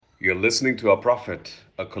You're listening to Our Prophet,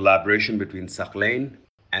 a collaboration between Sakhlain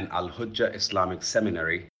and Al Hujjah Islamic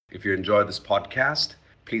Seminary. If you enjoy this podcast,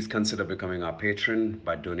 please consider becoming our patron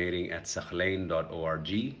by donating at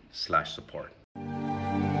sakhlain.org/support.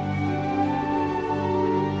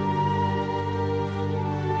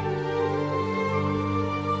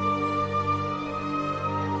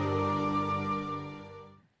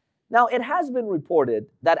 Now, it has been reported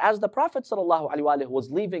that as the Prophet ﷺ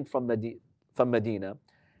was leaving from Medina,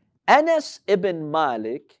 Anas ibn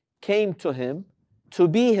Malik came to him to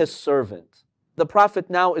be his servant. The Prophet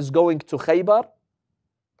now is going to Khaybar,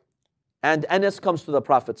 and Anas comes to the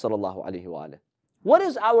Prophet ﷺ. What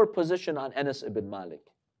is our position on Anas ibn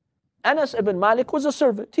Malik? Anas ibn Malik was a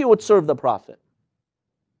servant. He would serve the Prophet.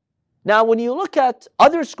 Now, when you look at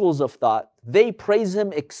other schools of thought, they praise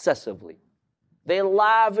him excessively. They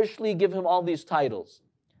lavishly give him all these titles.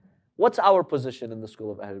 What's our position in the school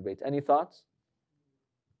of Ahlul Bayt? Any thoughts?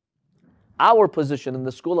 Our position in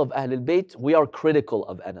the school of Ahlul Bayt, we are critical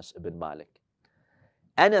of Anas ibn Malik.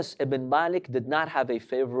 Anas ibn Malik did not have a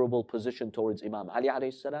favorable position towards Imam Ali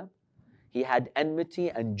alayhi salam. He had enmity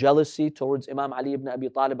and jealousy towards Imam Ali ibn Abi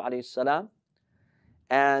Talib alayhi salam.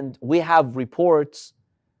 And we have reports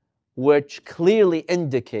which clearly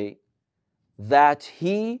indicate that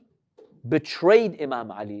he betrayed Imam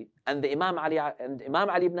Ali, and Imam Ali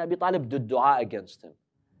ibn Abi Talib did dua against him.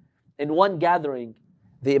 In one gathering,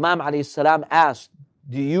 the Imam alayhi salam asked,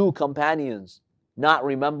 "Do you companions not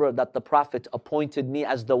remember that the Prophet appointed me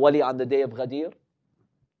as the wali on the day of Ghadir?"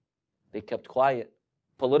 They kept quiet.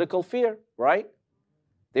 Political fear, right?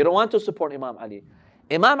 They don't want to support Imam Ali.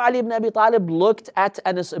 Imam Ali ibn Abi Talib looked at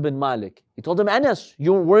Anas ibn Malik. He told him, "Anas,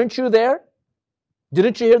 weren't you there?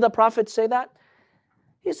 Didn't you hear the Prophet say that?"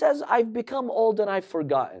 He says, "I've become old and I've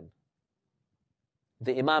forgotten."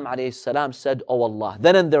 The Imam alayhi salam said, "Oh Allah."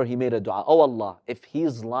 Then and there he made a dua. "Oh Allah, if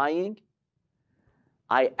he's lying,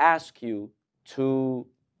 I ask you to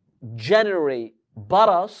generate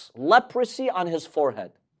baras, leprosy on his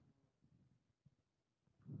forehead."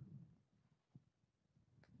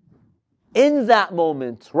 In that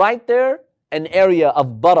moment, right there, an area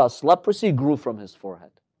of baras, leprosy, grew from his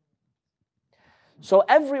forehead. So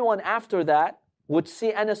everyone after that would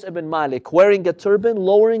see Anas ibn Malik wearing a turban,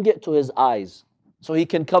 lowering it to his eyes so he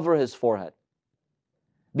can cover his forehead.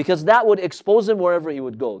 Because that would expose him wherever he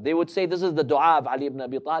would go. They would say this is the dua of Ali ibn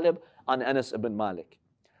Abi Talib on Anas ibn Malik.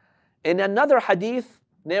 In another hadith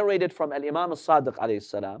narrated from Al-Imam al-Sadiq alayhi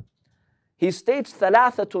salam, he states,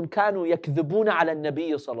 ثَلَاثَةٌ كَانُوا يَكْذِبُونَ عَلَى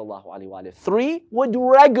النَّبِيِّ صَلَى اللَّهُ عَلَيْهِ وَآلِهِ. Three would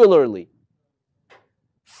regularly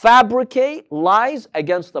fabricate lies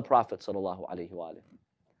against the Prophet sallallahu alaihi wasallam.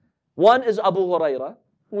 One is Abu Hurairah,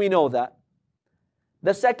 we know that.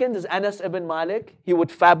 The second is Anas ibn Malik, he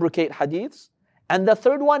would fabricate hadiths. And the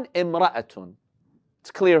third one, imra'atun. It's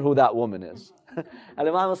clear who that woman is.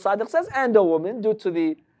 Al-Imam al-Sadiq says, and a woman, due to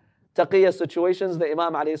the taqiyya situations, the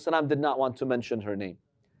Imam alayhi salam did not want to mention her name.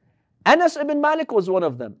 Anas ibn Malik was one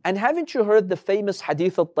of them. And haven't you heard the famous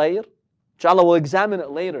hadith al-Tayr? Inshallah, we'll examine it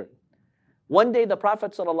later. One day the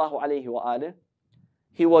Prophet sallallahu alayhi wa alihi,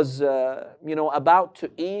 he was, about to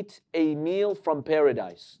eat a meal from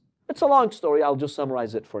paradise. It's a long story, I'll just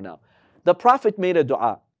summarize it for now. The Prophet made a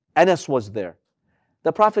dua. Anas was there.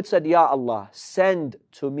 The Prophet said, "Ya Allah, send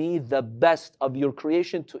to me the best of your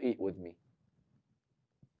creation to eat with me."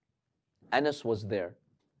 Anas was there.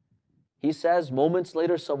 He says, moments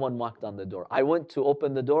later, someone knocked on the door. I went to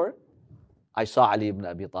open the door. I saw Ali ibn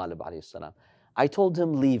Abi Talib alayhi salam. I told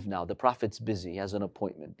him, "Leave now. The Prophet's busy. He has an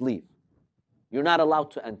appointment. Leave. You're not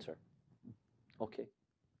allowed to enter." Okay.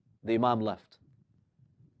 The Imam left.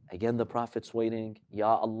 Again, the Prophet's waiting.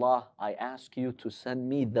 "Ya Allah, I ask you to send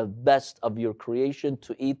me the best of your creation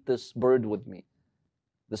to eat this bird with me.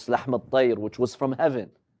 This lahm al-tayr, which was from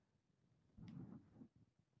heaven."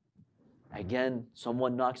 Again,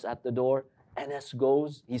 someone knocks at the door. Anas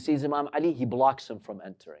goes. He sees Imam Ali. He blocks him from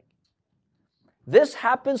entering. This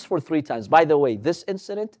happens for 3 times. By the way, this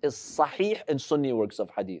incident is sahih in Sunni works of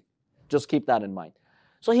hadith. Just keep that in mind.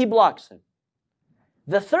 So he blocks him.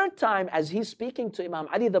 The 3rd time, as he's speaking to Imam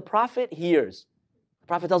Ali, the Prophet hears. The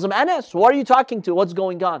Prophet tells him, "Anas, who are you talking to? What's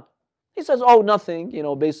going on?" He says, "Oh, nothing,"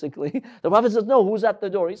 basically. The Prophet says, "No, who's at the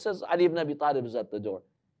door?" He says, "Ali ibn Abi Talib is at the door."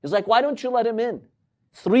 He's like, "Why don't you let him in?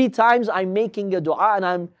 3 times I'm making a dua and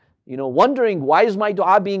I'm, wondering, why is my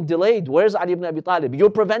dua being delayed? Where's Ali ibn Abi Talib? You're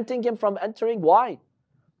preventing him from entering? Why?"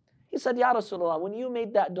 He said, "Ya Rasulullah, when you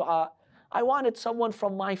made that dua, I wanted someone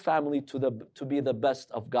from my family to be the best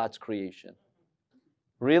of God's creation."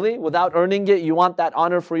 Really? Without earning it, you want that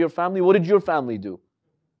honor for your family? What did your family do?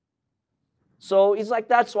 So he's like,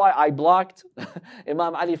 "That's why I blocked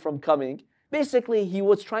Imam Ali from coming." Basically, he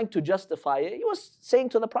was trying to justify it. He was saying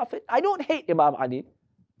to the Prophet, I don't hate Imam Ali,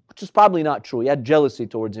 which is probably not true. He had jealousy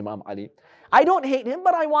towards Imam Ali. I don't hate him,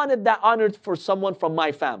 but I wanted that honor for someone from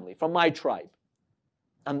my family, from my tribe.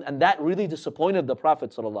 And that really disappointed the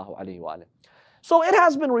Prophet ﷺ. So it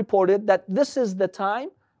has been reported that this is the time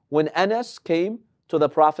when Anas came to the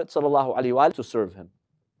Prophet ﷺ to serve him.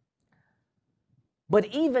 But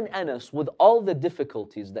even Anas, with all the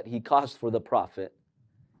difficulties that he caused for the Prophet,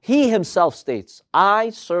 he himself states, I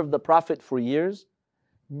served the Prophet for years.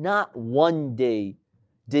 Not one day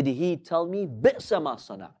did he tell me, bi'sa ma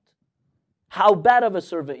sanat. How bad of a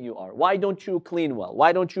servant you are. Why don't you clean well?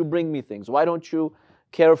 Why don't you bring me things? Why don't you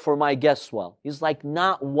care for my guests well? He's like,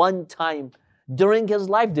 not one time during his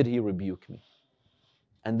life did he rebuke me.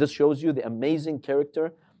 And this shows you the amazing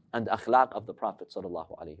character and akhlaq of the Prophet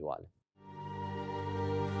sallallahu alaihi wasallam.